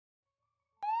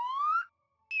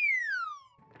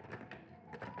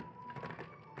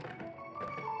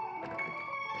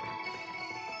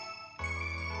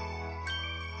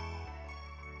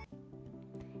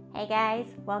Hey guys,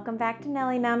 welcome back to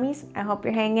Nelly Nummies. I hope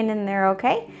you're hanging in there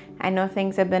okay. I know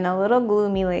things have been a little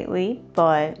gloomy lately,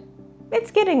 but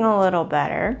it's getting a little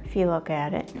better if you look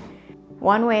at it.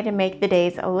 One way to make the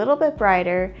days a little bit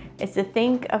brighter is to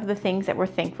think of the things that we're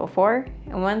thankful for.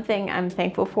 And one thing I'm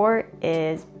thankful for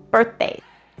is birthdays.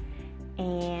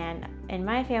 And in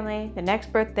my family, the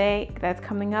next birthday that's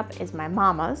coming up is my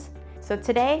mama's. So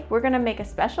today we're gonna make a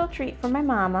special treat for my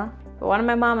mama. But one of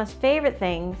my mama's favorite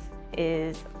things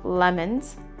is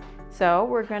lemons. So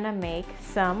we're gonna make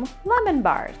some lemon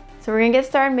bars. So we're gonna get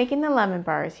started making the lemon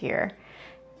bars here.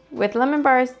 With lemon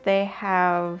bars, they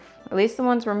have, at least the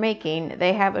ones we're making,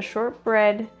 they have a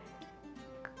shortbread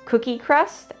cookie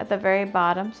crust at the very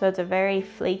bottom. So it's a very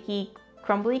flaky,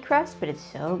 crumbly crust, but it's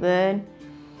so good.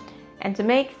 And to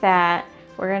make that,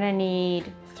 we're gonna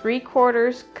need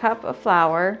 3/4 cup of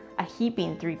flour, a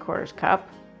heaping 3/4 cup,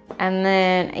 and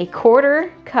then a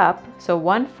 1/4 cup, so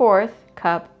 1/4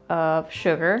 cup of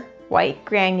sugar, white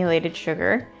granulated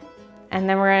sugar. And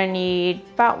then we're gonna need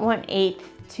about 1/8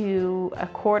 to a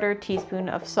 1/4 teaspoon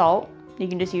of salt. You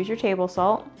can just use your table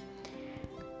salt.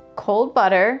 Cold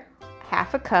butter,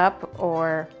 1/2 cup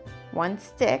or 1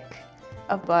 stick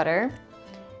of butter.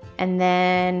 And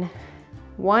then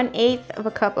 1/8 of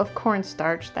a cup of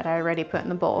cornstarch that I already put in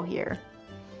the bowl here.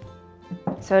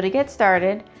 So to get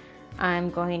started,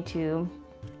 I'm going to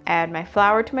add my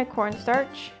flour to my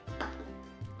cornstarch,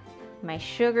 my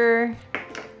sugar.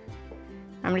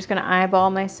 I'm just gonna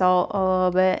eyeball my salt a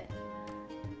little bit.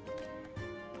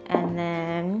 And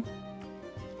then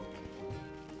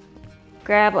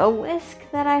grab a whisk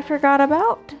that I forgot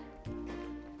about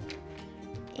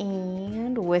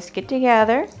and whisk it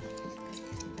together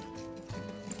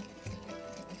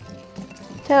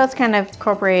till it's kind of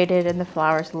incorporated and the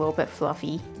flour's a little bit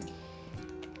fluffy.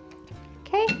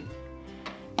 Okay,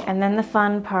 and then the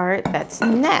fun part that's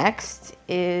next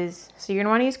is, so you're gonna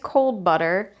wanna use cold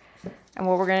butter. And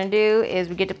what we're gonna do is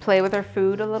we get to play with our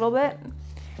food a little bit.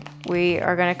 We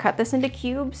are gonna cut this into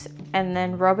cubes and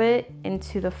then rub it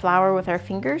into the flour with our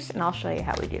fingers, and I'll show you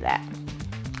how we do that.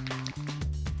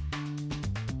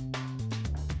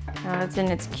 Now it's in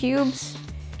its cubes.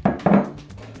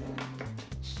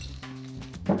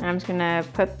 I'm just gonna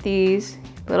put these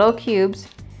little cubes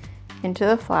into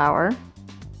the flour.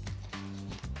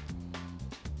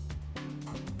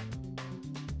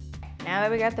 Now that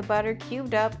we got the butter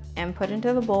cubed up and put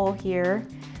into the bowl here,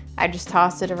 I just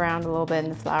tossed it around a little bit in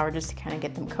the flour just to kind of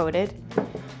get them coated.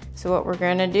 So what we're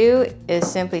gonna do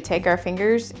is simply take our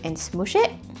fingers and smoosh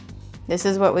it. This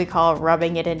is what we call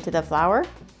rubbing it into the flour.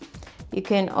 You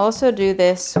can also do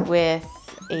this with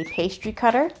a pastry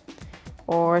cutter,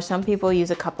 or some people use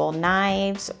a couple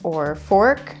knives or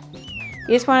fork. You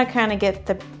just wanna kind of get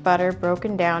the butter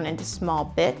broken down into small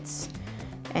bits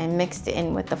and mixed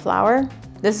in with the flour.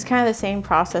 This is kind of the same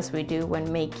process we do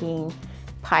when making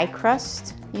pie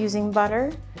crust using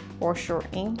butter or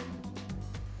shortening.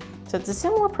 So it's a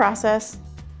similar process,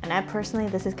 and I personally,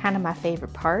 this is kind of my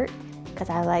favorite part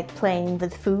because I like playing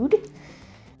with food.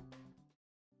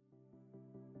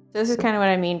 This is kind of what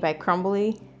I mean by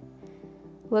crumbly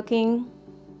looking.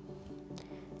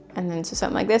 And then so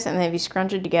something like this, and then if you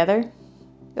scrunch it together,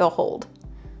 it'll hold.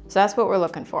 So that's what we're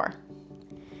looking for.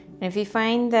 And if you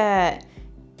find that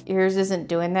yours isn't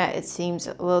doing that, it seems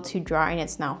a little too dry and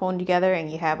it's not holding together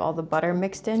and you have all the butter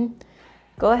mixed in,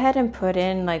 go ahead and put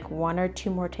in like 1 or 2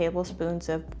 more tablespoons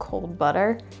of cold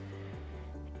butter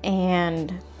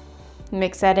and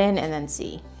mix that in and then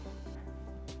see.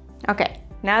 Okay,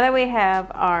 now that we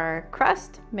have our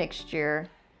crust mixture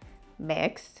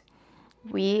mixed,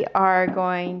 we are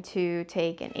going to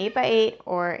take an 8x8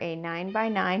 or a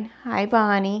 9x9. Hi,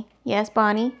 Bonnie. Yes,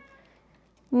 Bonnie.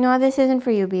 No, this isn't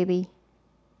for you, baby.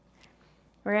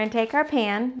 We're gonna take our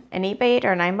pan, an 8x8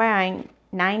 or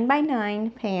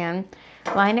 9x9 pan,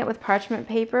 line it with parchment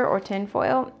paper or tin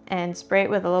foil, and spray it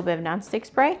with a little bit of nonstick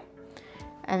spray.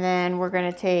 And then we're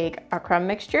gonna take our crumb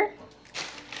mixture,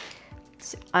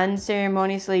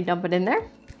 unceremoniously dump it in there,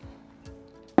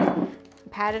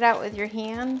 pat it out with your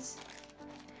hands,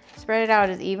 spread it out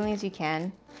as evenly as you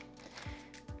can.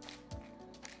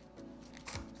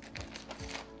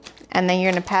 And then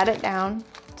you're gonna pat it down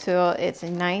till it's a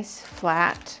nice,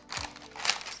 flat,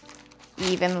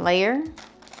 even layer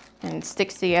and it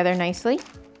sticks together nicely.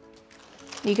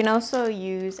 You can also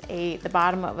use the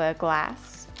bottom of a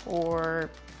glass or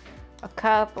a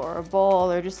cup or a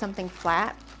bowl or just something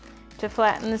flat to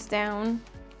flatten this down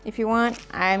if you want.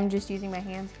 I'm just using my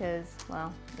hands because,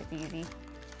 well, it's easy.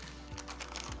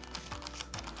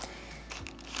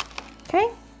 Okay,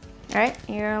 all right,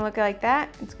 you're gonna look like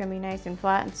that. It's gonna be nice and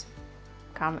flat and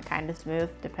kind of smooth,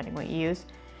 depending what you use.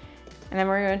 And then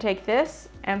we're gonna take this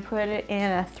and put it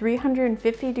in a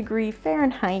 350-degree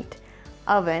Fahrenheit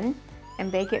oven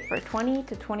and bake it for 20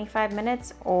 to 25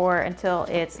 minutes or until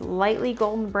it's lightly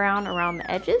golden brown around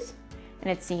the edges and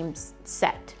it seems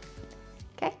set.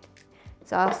 Okay,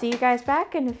 so I'll see you guys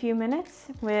back in a few minutes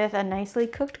with a nicely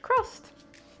cooked crust.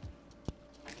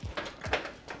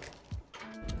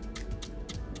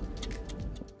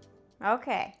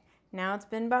 Okay, now it's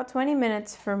been about 20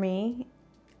 minutes for me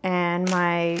and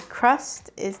my crust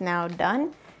is now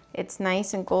done. It's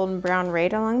nice and golden brown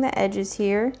right along the edges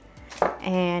here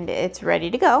and it's ready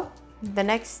to go. The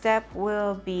next step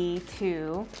will be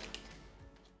to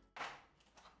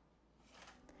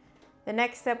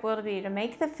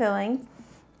make the filling,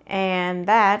 and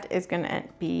that is gonna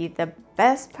be the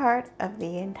best part of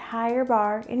the entire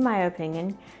bar in my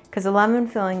opinion, because the lemon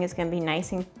filling is gonna be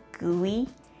nice and gooey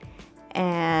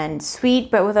and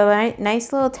sweet, but with a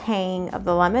nice little tang of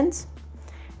the lemons.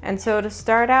 And so to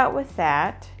start out with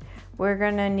that, we're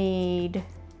gonna need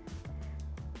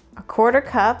a 1/4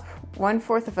 cup,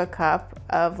 1/4 of a cup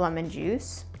of lemon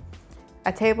juice,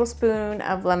 a tablespoon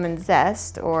of lemon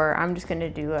zest, or I'm just gonna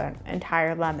do an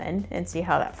entire lemon and see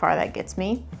how far that gets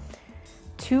me.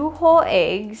 2 whole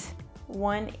eggs,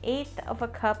 1/8 of a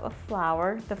cup of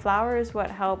flour. The flour is what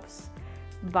helps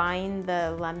bind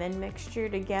the lemon mixture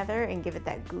together and give it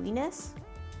that gooiness.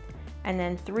 And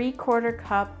then 3/4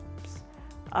 cups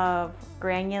of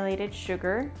granulated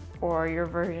sugar, or your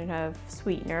version of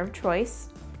sweetener of choice.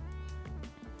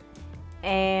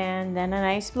 And then a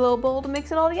nice little bowl to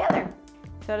mix it all together.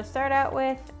 So to start out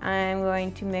with, I'm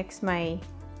going to mix my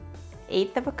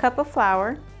 1/8 of a cup of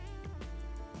flour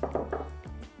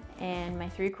and my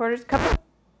 3/4 cup of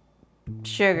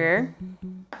sugar.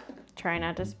 Try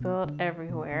not to spill it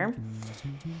everywhere.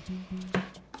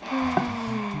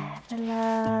 The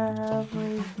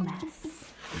lovely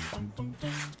mess.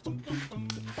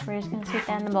 We're just gonna stick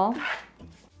that in the bowl.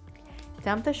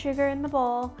 Dump the sugar in the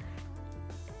bowl.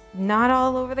 Not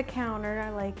all over the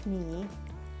counter like me.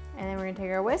 And then we're gonna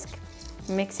take our whisk,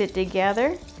 mix it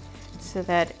together so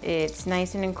that it's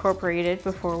nice and incorporated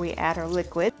before we add our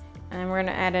liquid. And then we're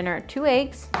gonna add in our 2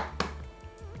 eggs.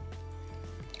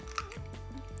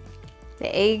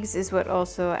 The eggs is what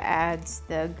also adds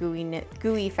the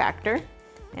gooey factor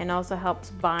and also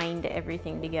helps bind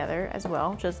everything together as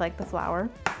well, just like the flour.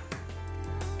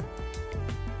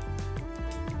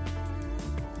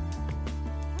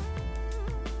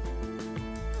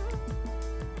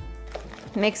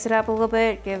 Mix it up a little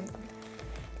bit, give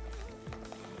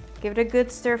it a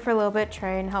good stir for a little bit,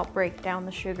 try and help break down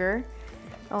the sugar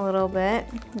a little bit,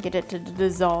 get it to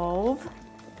dissolve.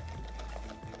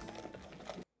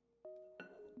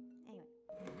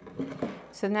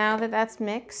 So now that that's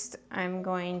mixed, I'm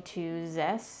going to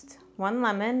zest 1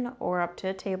 lemon or up to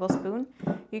a tablespoon.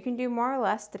 You can do more or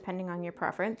less depending on your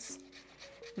preference.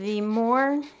 The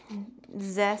more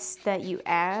zest that you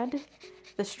add,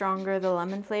 the stronger the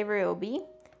lemon flavor it will be.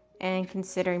 And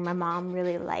considering my mom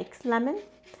really likes lemon,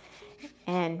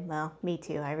 and well, me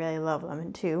too, I really love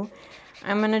lemon too,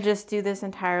 I'm gonna just do this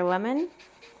entire lemon.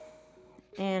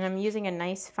 And I'm using a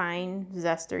nice fine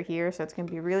zester here, so it's gonna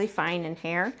be really fine in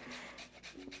hair.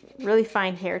 Really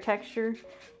fine hair texture.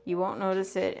 You won't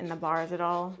notice it in the bars at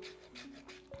all.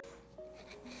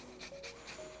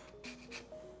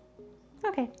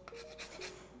 Okay,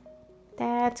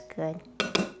 that's good.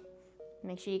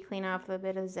 Make sure you clean off a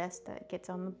bit of zest that gets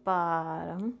on the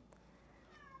bottom.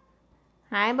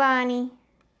 Hi, Bonnie.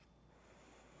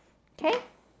 Okay,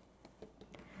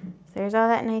 so there's all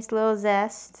that nice little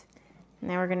zest. And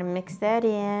then we're gonna mix that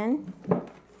in.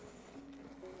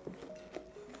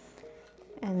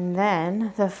 And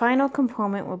then the final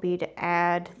component will be to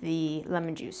add the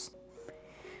lemon juice.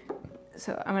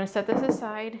 So I'm gonna set this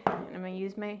aside and I'm gonna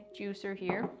use my juicer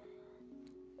here.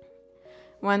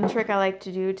 One trick I like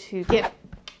to do to get,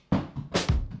 I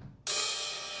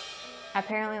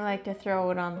apparently like to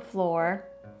throw it on the floor.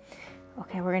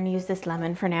 Okay, we're gonna use this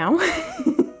lemon for now.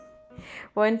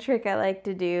 One trick I like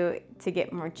to do to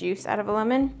get more juice out of a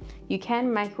lemon, you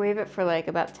can microwave it for like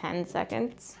about 10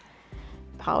 seconds.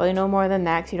 Probably no more than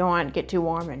that because you don't want it to get too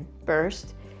warm and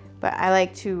burst. But I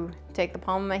like to take the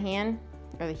palm of my hand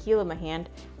or the heel of my hand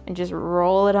and just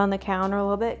roll it on the counter a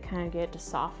little bit, kind of get it to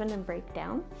soften and break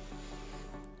down.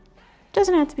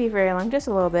 Doesn't have to be very long, just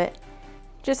a little bit.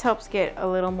 Just helps get a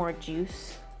little more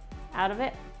juice out of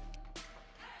it.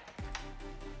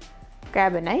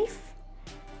 Grab a knife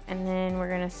and then we're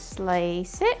gonna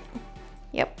slice it.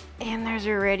 Yep, and there's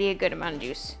already a good amount of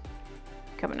juice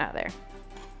coming out there.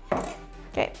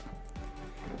 Okay,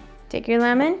 take your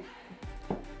lemon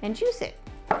and juice it.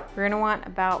 We're gonna want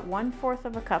about 1/4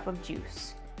 of a cup of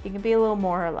juice. You can be a little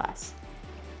more or less.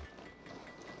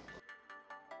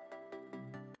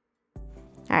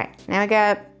 All right, now I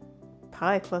got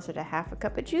probably closer to half a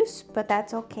cup of juice, but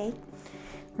that's okay.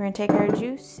 We're gonna take our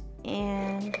juice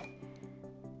and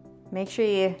make sure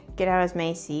you get out as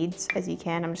many seeds as you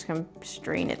can. I'm just gonna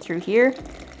strain it through here.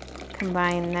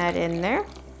 Combine that in there.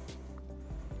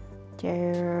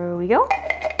 There we go.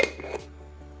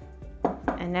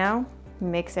 And now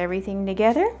mix everything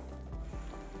together.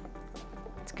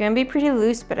 It's gonna be pretty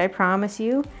loose, but I promise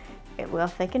you it will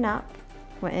thicken up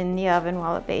in the oven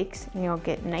while it bakes and you'll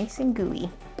get nice and gooey.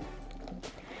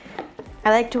 I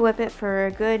like to whip it for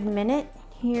a good minute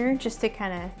here just to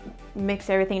kind of mix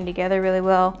everything together really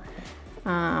well.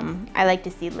 I like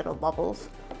to see little bubbles.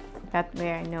 That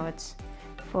way I know it's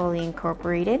fully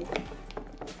incorporated.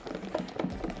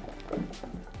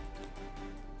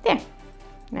 There.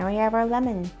 Now we have our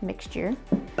lemon mixture,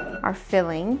 our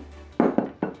filling. I'm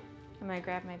gonna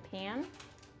grab my pan.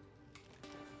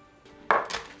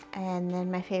 And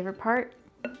then my favorite part,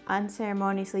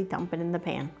 unceremoniously dump it in the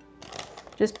pan.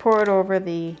 Just pour it over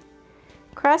the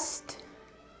crust.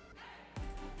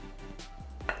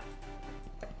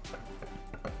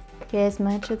 Get as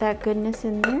much of that goodness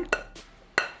in there.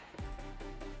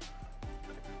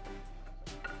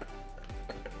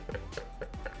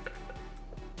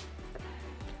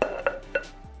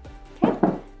 Okay,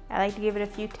 I like to give it a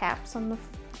few taps on the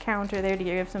counter there to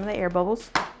give some of the air bubbles.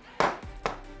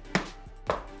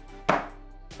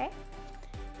 Okay,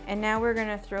 and now we're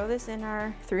gonna throw this in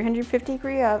our 350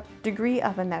 degree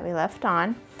oven that we left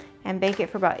on and bake it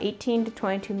for about 18 to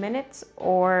 22 minutes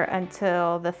or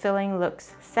until the filling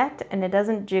looks set and it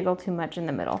doesn't jiggle too much in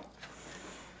the middle.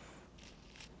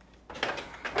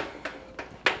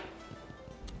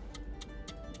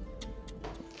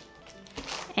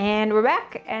 And we're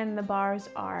back and the bars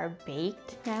are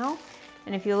baked now.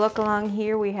 And if you look along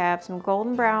here, we have some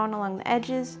golden brown along the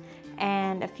edges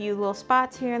and a few little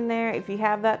spots here and there. If you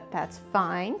have that, that's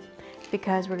fine,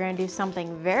 because we're gonna do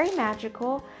something very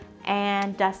magical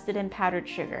and dust it in powdered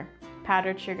sugar.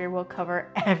 Powdered sugar will cover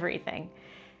everything.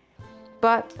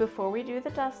 But before we do the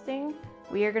dusting,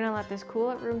 we are gonna let this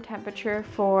cool at room temperature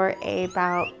for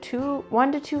about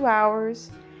 1 to 2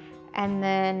 hours. And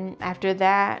then after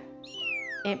that,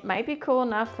 it might be cool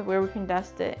enough to where we can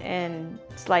dust it and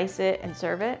slice it and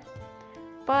serve it.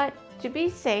 But to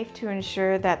be safe, to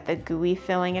ensure that the gooey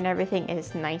filling and everything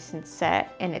is nice and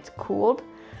set and it's cooled,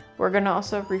 we're gonna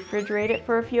also refrigerate it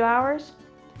for a few hours.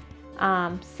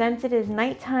 Since it is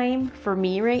nighttime for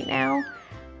me right now,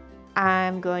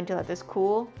 I'm going to let this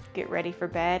cool, get ready for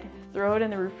bed, throw it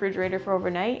in the refrigerator for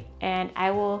overnight, and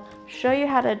I will show you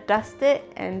how to dust it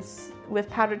and with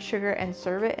powdered sugar and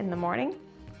serve it in the morning.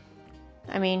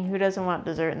 I mean, who doesn't want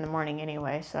dessert in the morning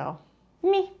anyway, so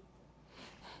me.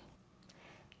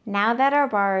 Now that our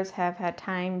bars have had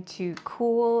time to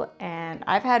cool, and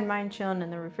I've had mine chilling in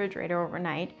the refrigerator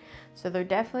overnight, so they're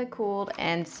definitely cooled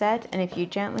and set, and if you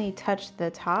gently touch the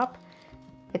top,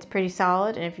 it's pretty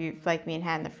solid, and if you, like me, and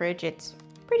had in the fridge, it's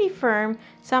pretty firm.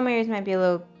 Some areas might be a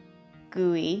little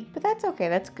gooey, but that's okay,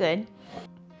 that's good.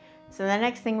 So the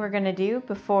next thing we're gonna do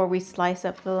before we slice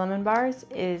up the lemon bars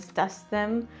is dust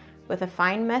them with a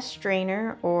fine mesh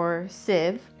strainer or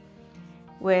sieve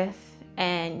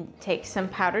and take some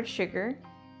powdered sugar,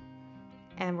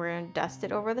 and we're gonna dust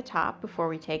it over the top before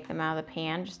we take them out of the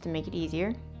pan just to make it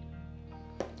easier.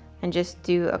 And just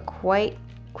do a quite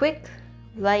quick,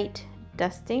 light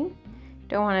dusting.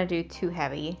 Don't wanna do too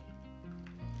heavy.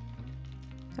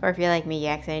 Or if you're like me, you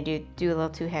accidentally do a little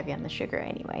too heavy on the sugar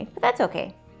anyway, but that's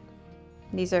okay.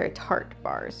 These are tart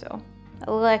bars, so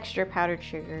a little extra powdered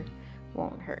sugar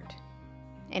won't hurt.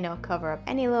 And it'll cover up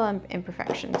any little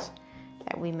imperfections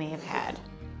that we may have had.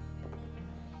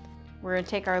 We're gonna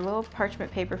take our little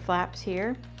parchment paper flaps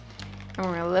here and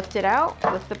we're gonna lift it out,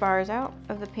 lift the bars out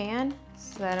of the pan,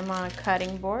 set them on a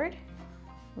cutting board,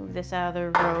 move this out of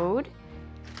the road.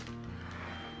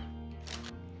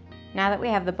 Now that we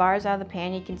have the bars out of the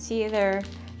pan, you can see they're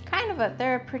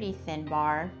a pretty thin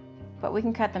bar, but we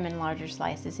can cut them in larger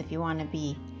slices if you want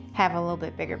to have a little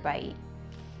bit bigger bite.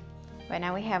 But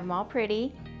now we have them all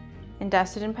pretty and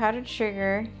dusted in powdered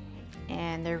sugar,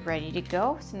 and they're ready to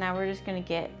go. So now we're just gonna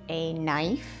get a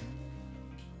knife.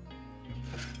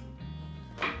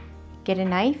 Get a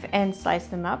knife and slice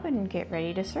them up and get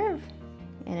ready to serve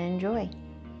and enjoy.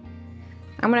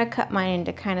 I'm gonna cut mine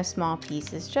into kind of small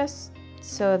pieces just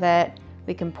so that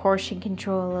we can portion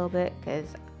control a little bit, because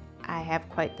I have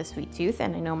quite the sweet tooth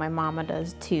and I know my mama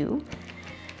does too.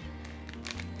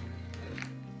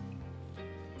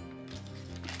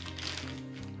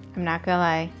 I'm not gonna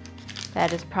lie,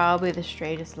 that is probably the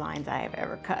straightest lines I have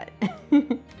ever cut.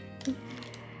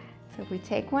 So we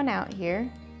take one out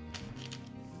here.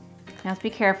 Now let's be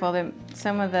careful that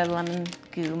some of the lemon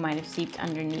goo might have seeped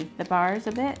underneath the bars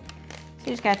a bit. So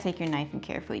you just gotta take your knife and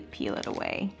carefully peel it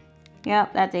away.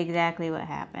 Yep, that's exactly what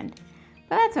happened.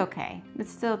 But that's okay,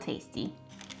 it's still tasty.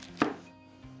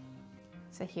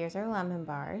 So here's our lemon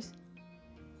bars.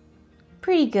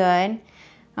 Pretty good.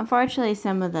 Unfortunately,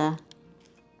 some of the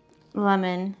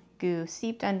lemon goo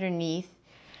seeped underneath,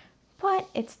 but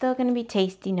it's still gonna be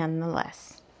tasty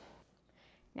nonetheless.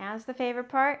 Now's the favorite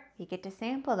part, you get to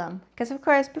sample them. Because of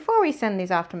course, before we send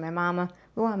these off to my mama,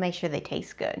 we wanna make sure they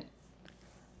taste good.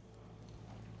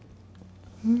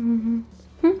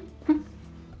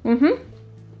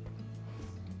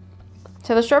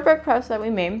 So the shortbread crust that we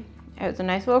made, it was a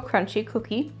nice little crunchy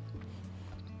cookie.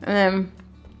 And then,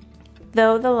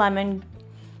 though the lemon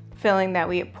filling that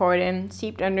we poured in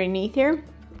seeped underneath here,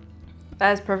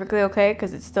 that is perfectly okay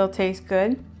because it still tastes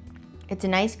good. It's a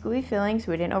nice gooey filling,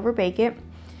 so we didn't overbake it.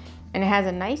 And it has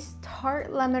a nice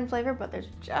tart lemon flavor, but there's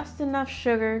just enough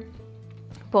sugar,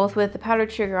 both with the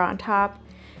powdered sugar on top,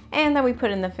 and that we put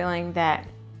in the filling that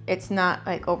it's not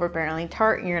like overbearingly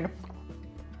tart and you're gonna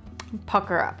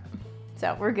pucker up.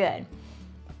 So we're good.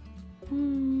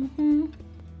 You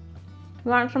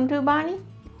want some too, Bonnie?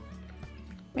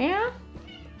 Yeah?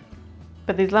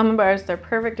 But these lemon bars, they're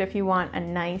perfect if you want a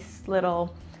nice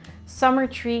little summer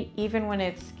treat, even when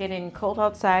it's getting cold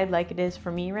outside like it is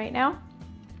for me right now.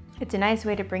 It's a nice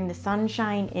way to bring the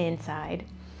sunshine inside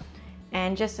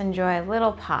and just enjoy a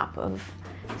little pop of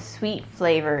sweet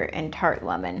flavor and tart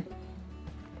lemon.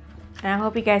 And I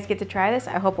hope you guys get to try this.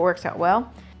 I hope it works out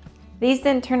well. These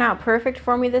didn't turn out perfect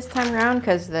for me this time around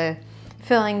because the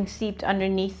filling seeped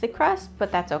underneath the crust,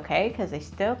 but that's okay because they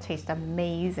still taste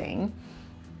amazing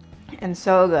and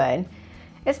so good.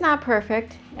 It's not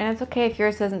perfect, and it's okay if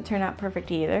yours doesn't turn out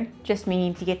perfect either. Just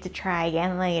means you get to try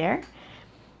again later.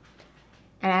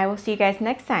 And I will see you guys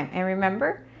next time. And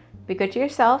remember, be good to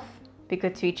yourself, be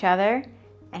good to each other,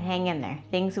 and hang in there.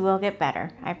 Things will get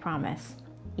better, I promise.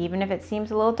 Even if it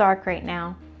seems a little dark right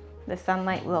now, the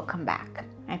sunlight will come back,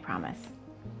 I promise.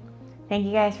 Thank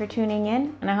you guys for tuning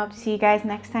in, and I hope to see you guys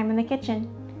next time in the kitchen.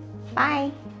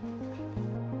 Bye.